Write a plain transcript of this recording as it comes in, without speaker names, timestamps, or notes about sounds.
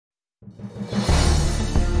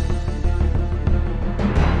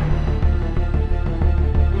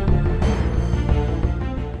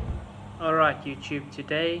Alright YouTube,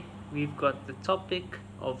 today we've got the topic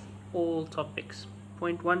of all topics,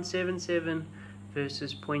 0.177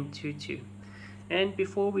 versus 0.22. And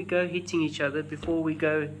before we go hitting each other, before we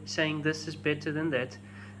go saying this is better than that,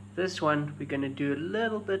 this one we're going to do a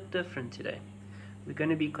little bit different today. We're going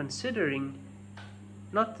to be considering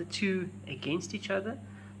not the two against each other,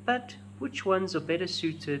 but which ones are better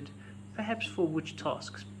suited perhaps for which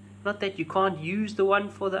tasks. Not that you can't use the one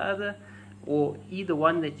for the other, or either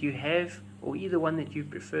one that you have or either one that you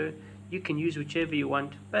prefer. You can use whichever you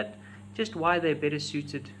want, but just why they're better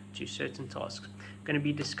suited to certain tasks. I'm going to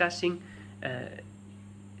be discussing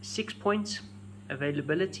 6 points: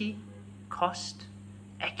 availability, cost,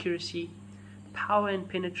 accuracy, power and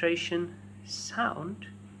penetration, sound,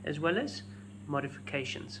 as well as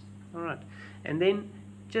modifications. Alright, and then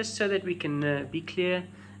just so that we can be clear,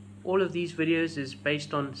 all of these videos is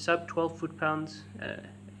based on sub 12 foot-pounds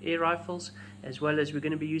air rifles, as well as we're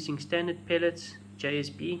going to be using standard pellets,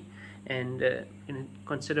 JSB, and going to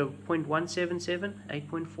consider 0.177,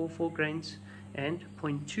 8.44 grains, and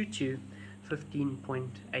 0.22,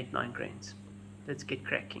 15.89 grains. Let's get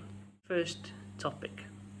cracking. First topic,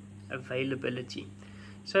 availability.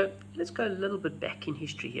 So let's go a little bit back in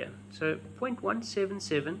history here. So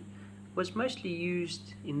 0.177 was mostly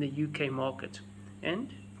used in the UK market,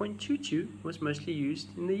 and 0.22 was mostly used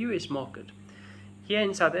in the US market. Here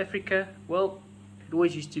in South Africa, well, it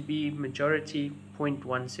always used to be majority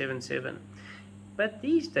 0.177. But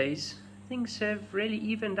these days, things have really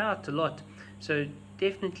evened out a lot. So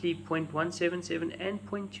definitely 0.177 and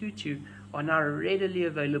 0.22 are now readily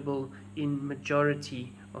available in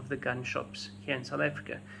majority of the gun shops here in South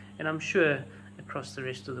Africa, and I'm sure across the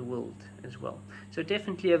rest of the world as well. So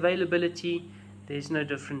definitely availability, there's no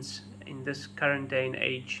difference in this current day and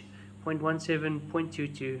age. 0.17,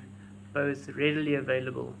 0.22, both readily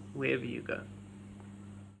available wherever you go.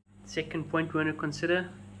 Second point we want to consider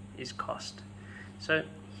is cost. So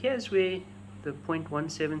here's where the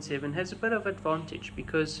 0.177 has a bit of advantage,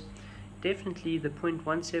 because definitely the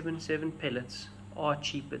 0.177 pellets are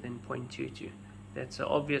cheaper than 0.22. That's an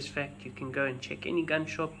obvious fact. You can go and check any gun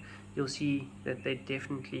shop, you'll see that they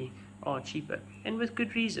definitely are cheaper, and with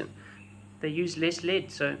good reason. They use less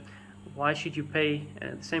lead, so why should you pay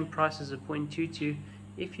the same price as a 0.22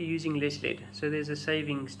 if you're using less lead? So there's a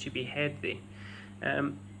savings to be had there.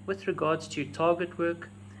 With regards to target work,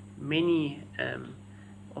 many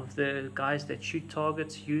of the guys that shoot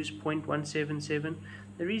targets use 0.177.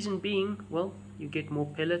 The reason being, well, you get more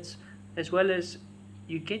pellets, as well as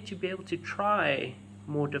you get to be able to try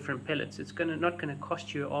more different pellets. It's not going to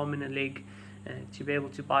cost you an arm and a leg to be able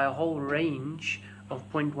to buy a whole range of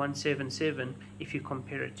 0.177 if you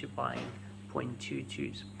compare it to buying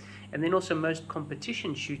 0.22s. And then also most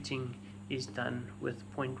competition shooting is done with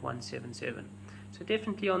 0.177. So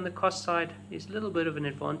definitely on the cost side is a little bit of an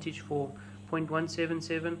advantage for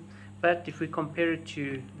 0.177, but if we compare it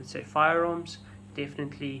to, let's say, firearms,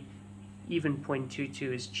 definitely even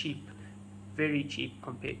 0.22 is cheap, very cheap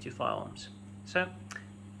compared to firearms. So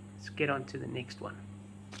let's get on to the next one.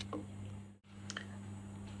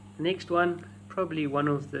 The next one, probably one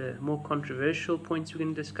of the more controversial points we're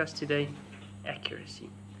going to discuss today, accuracy.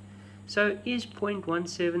 So is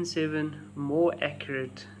 0.177 more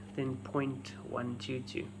accurate than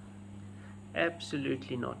 0.122?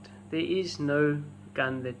 Absolutely not. There is no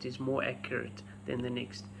gun that is more accurate than the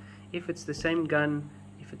next. If it's the same gun,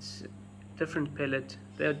 if it's a different pellet,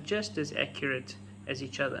 they're just as accurate as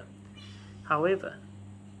each other. However,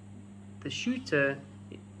 the shooter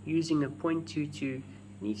using a 0.22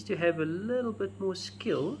 needs to have a little bit more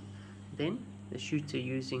skill than the shooter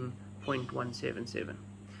using 0.177.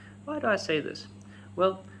 Why do I say this?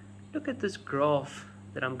 Well, look at this graph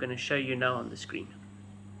that I'm going to show you now on the screen.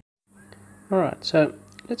 Alright, so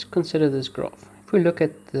let's consider this graph. If we look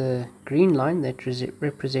at the green line that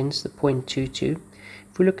represents the 0.22,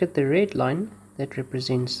 if we look at the red line that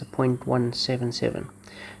represents the 0.177.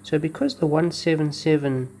 So because the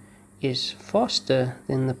 177 is faster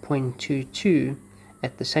than the 0.22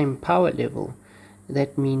 at the same power level,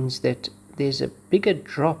 that means that there's a bigger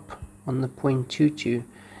drop on the 0.22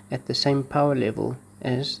 at the same power level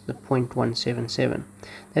as the 0.177.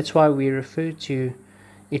 That's why we refer to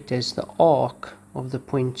it as the arc of the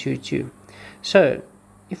 0.22. So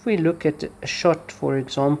if we look at a shot, for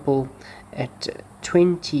example, at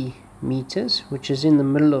 20 meters, which is in the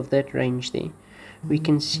middle of that range there, we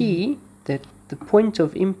can see that the point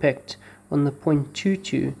of impact on the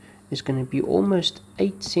 0.22 is going to be almost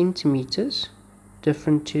 8 centimeters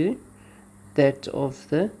different to that of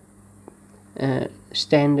the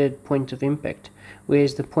standard point of impact,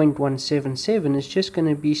 whereas the .177 is just going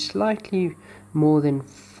to be slightly more than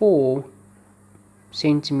 4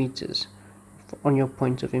 centimeters on your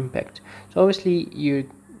point of impact. So obviously you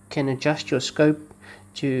can adjust your scope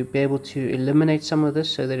to be able to eliminate some of this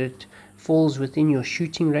so that it falls within your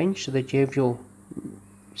shooting range, so that you have your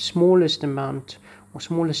smallest amount or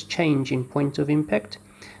smallest change in point of impact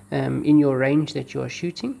in your range that you are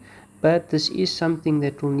shooting. But this is something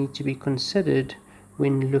that will need to be considered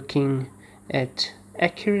when looking at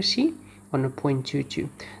accuracy on a .22.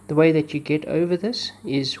 The way that you get over this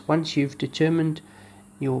is, once you've determined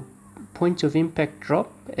your point of impact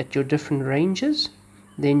drop at your different ranges,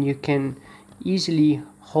 then you can easily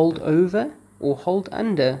hold over or hold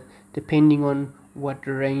under depending on what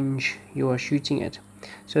range you are shooting at.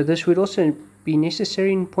 So this would also be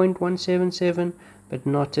necessary in .177, but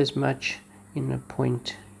not as much in a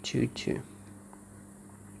 .22.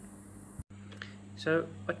 So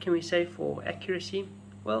what can we say for accuracy?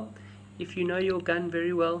 Well, if you know your gun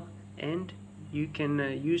very well and you can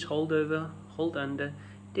use hold over, hold under,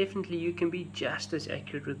 definitely you can be just as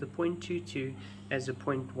accurate with the .22 as a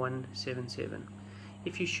 .177.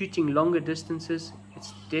 If you're shooting longer distances,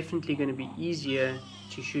 it's definitely going to be easier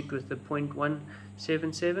to shoot with the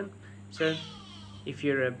 .177. So if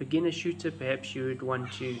you're a beginner shooter, perhaps you would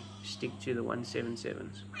want to stick to the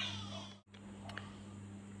 177s.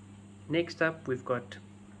 Next up, we've got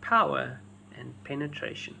power and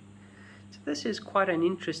penetration. So this is quite an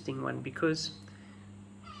interesting one, because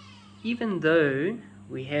even though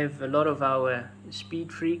we have a lot of our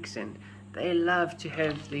speed freaks and they love to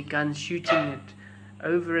have their guns shooting at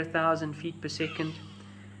over 1,000 feet per second,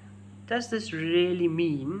 does this really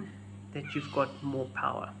mean that you've got more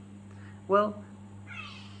power? Well,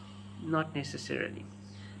 not necessarily.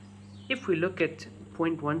 If we look at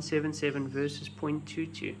 .177 versus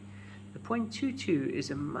 .22, the .22 is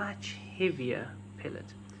a much heavier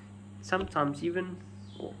pellet, sometimes even,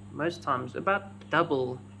 or most times, about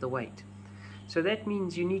double the weight. So that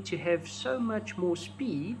means you need to have so much more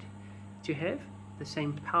speed to have the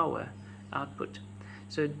same power output.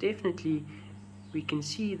 So definitely we can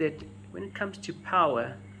see that when it comes to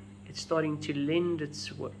power, it's starting to lend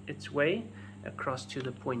its way across to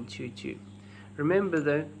the .22. Remember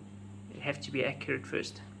though, you have to be accurate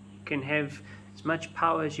first. You can have as much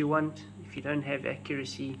power as you want. If you don't have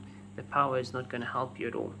accuracy, the power is not going to help you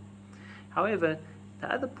at all. However,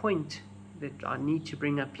 the other point that I need to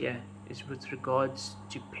bring up here is with regards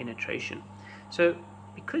to penetration. So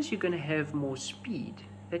because you're going to have more speed,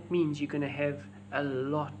 that means you're going to have a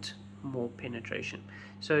lot more penetration.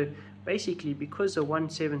 So basically, because a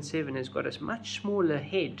 177 has got a much smaller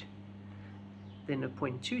head than a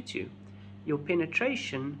 .22, your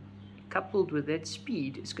penetration coupled with that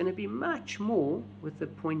speed is going to be much more with the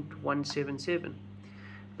 .177.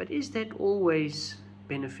 But is that always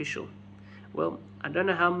beneficial? Well, I don't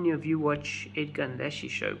know how many of you watch Edgun Leshey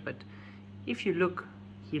show, but if you look,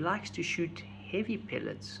 he likes to shoot heavy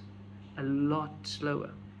pellets a lot slower.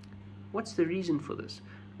 What's the reason for this?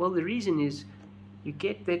 Well, the reason is you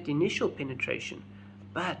get that initial penetration,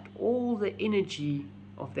 but all the energy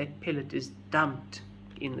of that pellet is dumped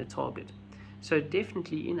in the target. So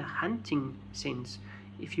definitely in a hunting sense,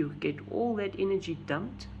 if you get all that energy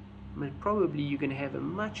dumped, probably you're going to have a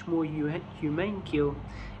much more humane kill,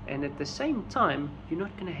 and at the same time you're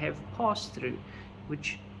not going to have pass-through,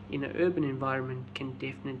 which in an urban environment can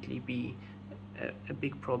definitely be a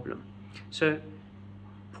big problem. So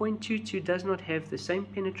 .22 does not have the same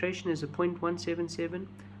penetration as a .177,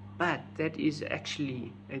 but that is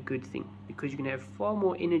actually a good thing, because you can have far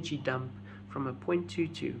more energy dump from a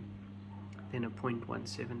 .22 than a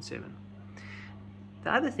 .177.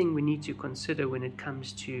 The other thing we need to consider when it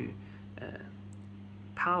comes to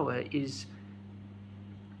power is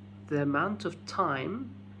the amount of time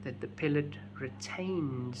that the pellet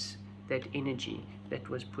retains that energy that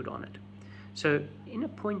was put on it. So in a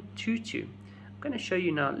 .22, I'm going to show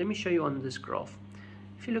you now, let me show you on this graph.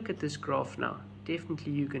 If you look at this graph now,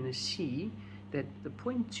 definitely you're going to see that the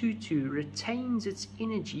 .22 retains its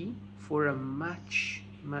energy for a much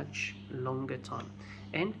longer time,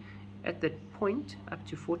 and at that point up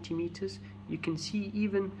to 40 meters you can see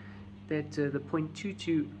even that the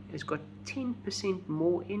 .22 has got 10%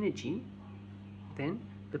 more energy than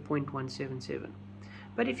the .177.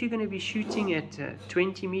 But if you're going to be shooting at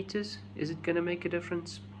 20 meters, is it going to make a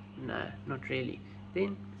difference? No, not really.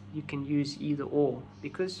 Then you can use either or,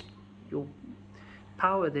 because your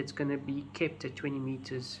power that's going to be kept at 20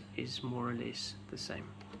 meters is more or less the same.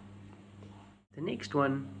 The next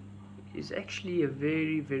one is actually a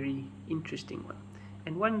very interesting one,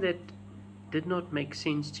 and one that did not make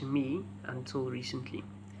sense to me until recently,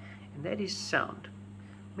 and that is sound.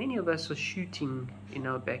 Many of us are shooting in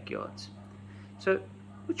our backyards. So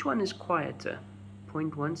which one is quieter,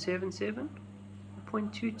 0.177 or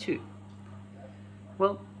 0.22?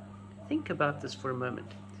 Well, think about this for a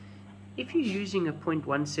moment. If you're using a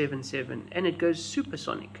 0.177 and it goes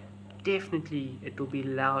supersonic, definitely it will be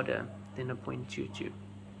louder than a 0.22.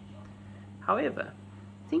 However,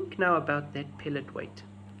 think now about that pellet weight.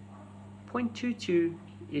 0.22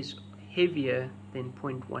 is heavier than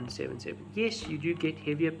 0.177. Yes, you do get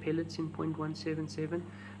heavier pellets in 0.177,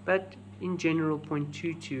 but in general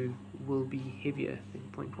 0.22 will be heavier than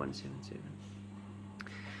 0.177.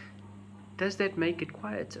 Does that make it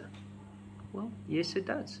quieter? Well, yes it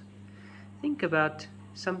does. Think about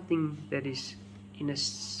something that is in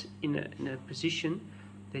a position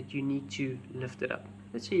that you need to lift it up.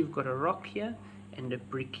 Let's say you've got a rock here and a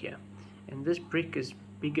brick here, and this brick is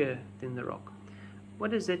bigger than the rock.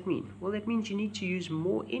 What does that mean? Well, that means you need to use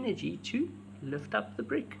more energy to lift up the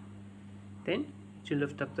brick than to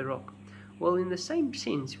lift up the rock. Well, in the same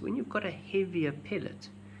sense, when you've got a heavier pellet,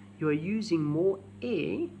 you are using more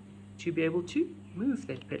air to be able to move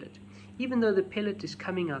that pellet. Even though the pellet is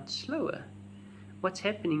coming out slower, what's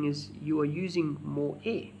happening is you are using more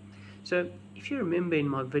air. So if you remember in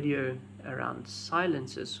my video around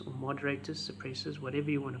silencers or moderators, suppressors,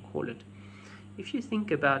 whatever you want to call it, if you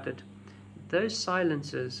think about it, those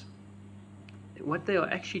silencers, what they are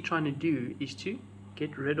actually trying to do is to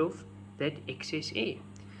get rid of that excess air.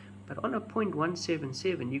 But on a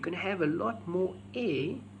 0.177, you're going to have a lot more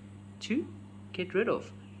air to get rid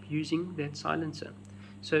of using that silencer.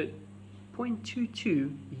 So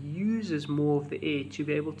 0.22 uses more of the air to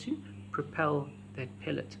be able to propel that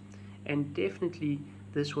pellet, and definitely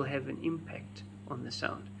this will have an impact on the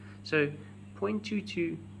sound. So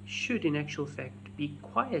 0.22 should in actual fact be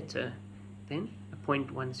quieter than a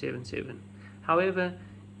 0.177. However,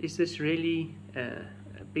 is this really a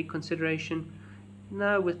big consideration?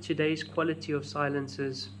 No, with today's quality of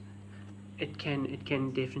silencers, it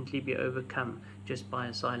can definitely be overcome just by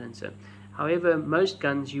a silencer. However, most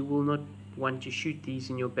guns you will not want to shoot these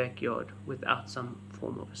in your backyard without some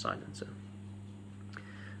form of a silencer.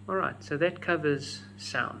 Alright, so that covers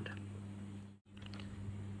sound.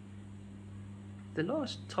 The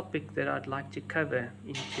last topic that I'd like to cover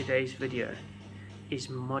in today's video is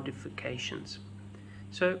modifications.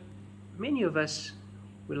 So many of us,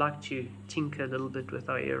 we like to tinker a little bit with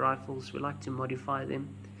our air rifles, we like to modify them,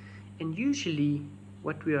 and usually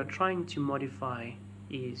what we are trying to modify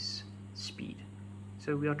is speed.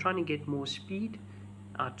 So we are trying to get more speed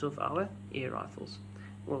out of our air rifles.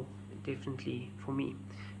 Well, definitely for me.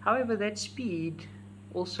 However, that speed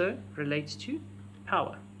also relates to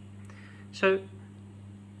power. So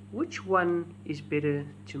which one is better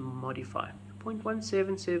to modify, a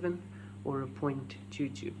 0.177 or a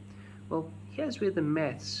 0.22? Well, here's where the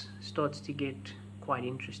maths starts to get quite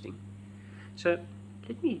interesting. So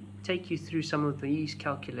let me take you through some of these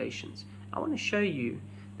calculations. I want to show you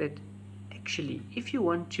that actually if you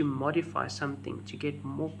want to modify something to get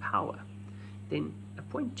more power, then a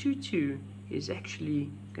 0.22 is actually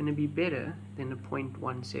going to be better than a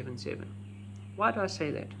 0.177. Why do I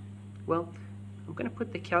say that? Well, I'm going to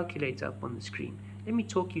put the calculator up on the screen. Let me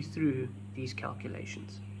talk you through these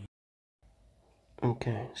calculations.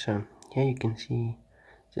 Okay, so here you can see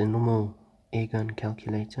the normal airgun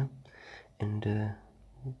calculator, and the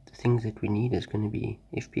things that we need is going to be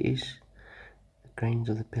FPS, the grains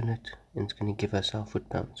of the pellet, and it's going to give us our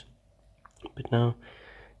foot-pounds. But now,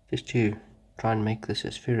 just to try and make this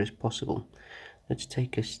as fair as possible, let's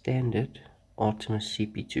take a standard Artemis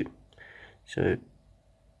CP2. So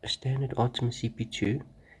a standard Artemis CP2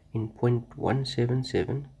 in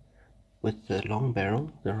 0.177 with the long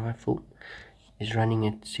barrel, the rifle, is running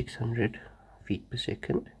at 600 feet per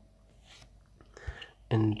second,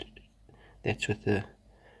 and that's with the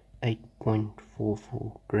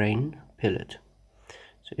 8.44 grain pellet.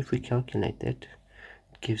 So if we calculate that,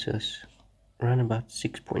 it gives us around about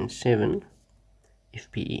 6.7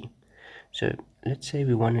 FPE. So let's say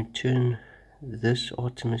we want to turn this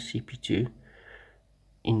Artemis CP2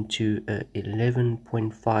 into a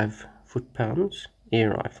 11.5 foot-pounds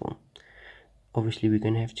air rifle. Obviously we're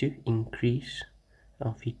going to have to increase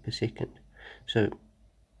our feet per second. So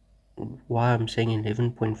why I'm saying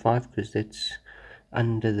 11.5, because that's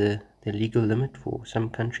under the legal limit for some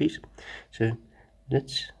countries. So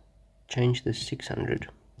let's change the 600,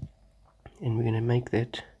 and we're going to make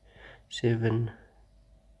that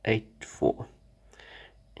 784.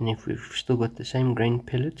 And if we've still got the same grain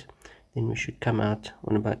pellet, then we should come out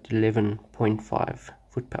on about 11.5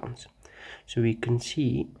 foot-pounds. So we can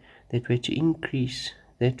see that we're to increase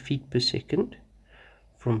that feet per second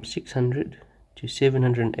from 600 to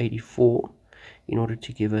 784 in order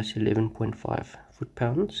to give us 11.5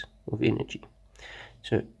 foot-pounds of energy.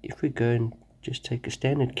 So if we go and just take a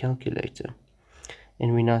standard calculator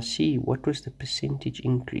and we now see what was the percentage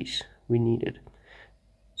increase we needed.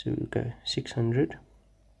 So we'll go 600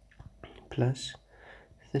 plus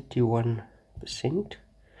 31%,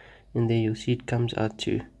 and there you'll see it comes out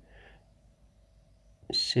to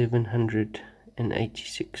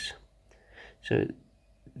 786. So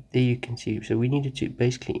there you can see, so we needed to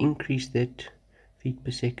basically increase that feet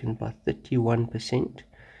per second by 31%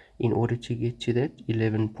 in order to get to that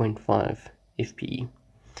 11.5 FPE.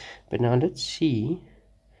 But now let's see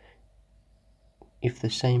if the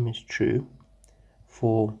same is true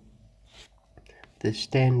for the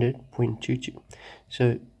standard 0.22.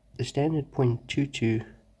 So the standard 0.22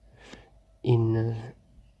 in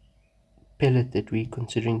pellet that we're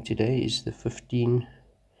considering today is the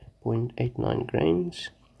 15.89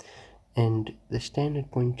 grains, and the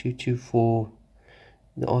standard 0.22 for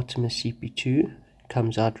the Artemis CP2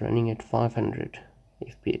 comes out running at 500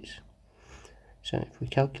 FPS. So if we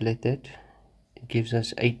calculate that, it gives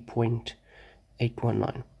us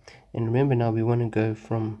 8.819. And remember, now we want to go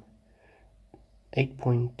from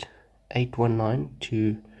 8.819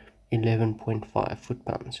 to 11.5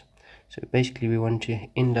 foot-pounds. So basically we want to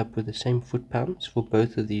end up with the same foot-pounds for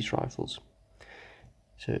both of these rifles.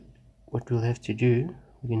 So what we'll have to do,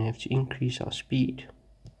 we're going to have to increase our speed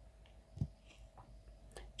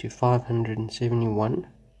to 571,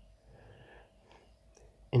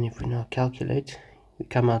 and if we now calculate, we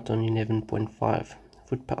come out on 11.5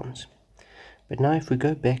 foot-pounds. But now if we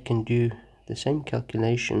go back and do the same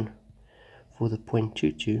calculation for the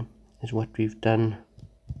 0.22 as what we've done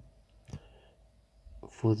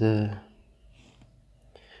for the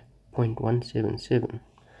 0.177,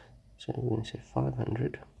 so we're going to say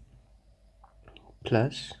 500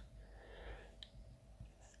 plus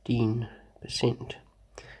 15%,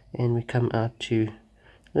 and we come out to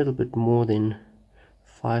a little bit more than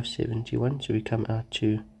 571, so we come out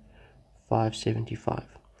to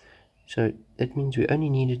 575. So that means we only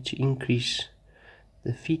needed to increase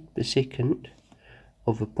the feet per second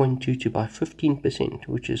of a 0.22 by 15%,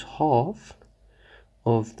 which is half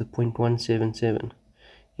of the 0.177,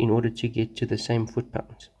 in order to get to the same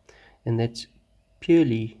foot-pounds. And that's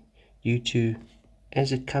purely due to,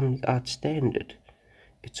 as it comes out standard,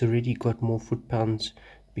 it's already got more foot-pounds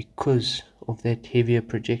because of that heavier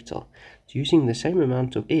projectile. It's using the same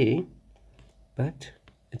amount of air, but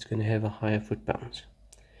it's going to have a higher foot-pounds.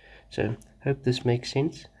 So hope this makes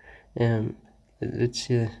sense. Let's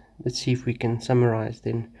see if we can summarize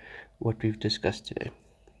then what we've discussed today.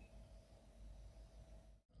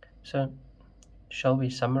 So shall we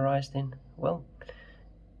summarize then? Well,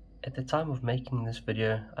 at the time of making this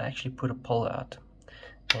video, I actually put a poll out,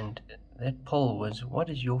 and that poll was, what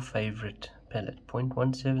is your favorite pellet,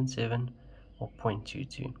 0.177 or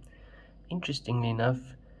 0.22? Interestingly enough,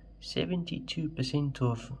 72%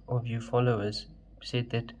 of you followers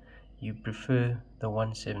said that you prefer the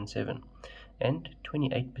 177, and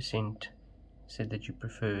 28% said that you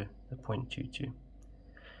prefer the 0.22.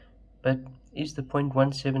 But is the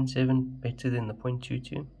 0.177 better than the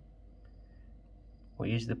 0.22? Or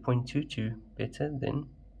is the 0.22 better than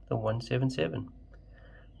the 177?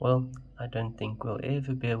 Well, I don't think we'll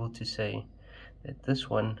ever be able to say that this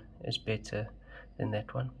one is better than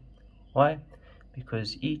that one. Why?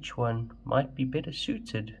 Because each one might be better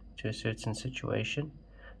suited to a certain situation,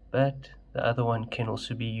 but the other one can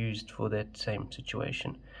also be used for that same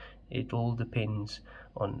situation. It all depends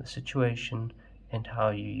on the situation and how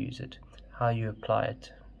you use it, how you apply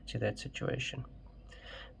it to that situation.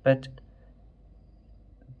 But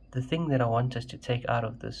the thing that I want us to take out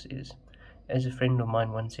of this is, as a friend of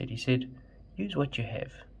mine once said, he said, use what you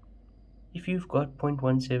have. If you've got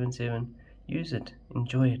 0.177, use it,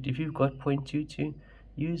 enjoy it. If you've got 0.22,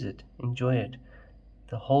 use it, enjoy it.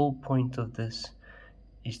 The whole point of this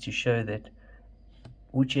is to show that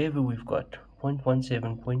whichever we've got,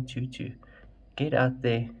 0.17, 0.22, get out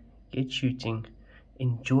there, get shooting,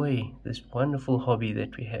 enjoy this wonderful hobby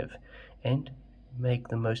that we have, and make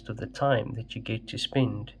the most of the time that you get to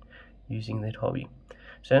spend using that hobby.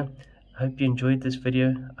 So I hope you enjoyed this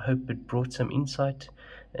video. I hope it brought some insight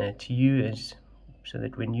to you, so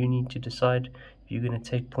that when you need to decide if you're going to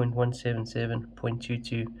take 0.177,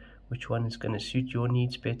 0.22, which one is going to suit your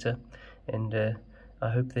needs better. And I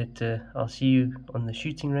hope that I'll see you on the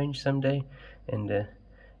shooting range someday, and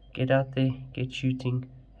get out there, get shooting.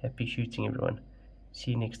 Happy shooting, everyone.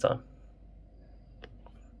 See you next time.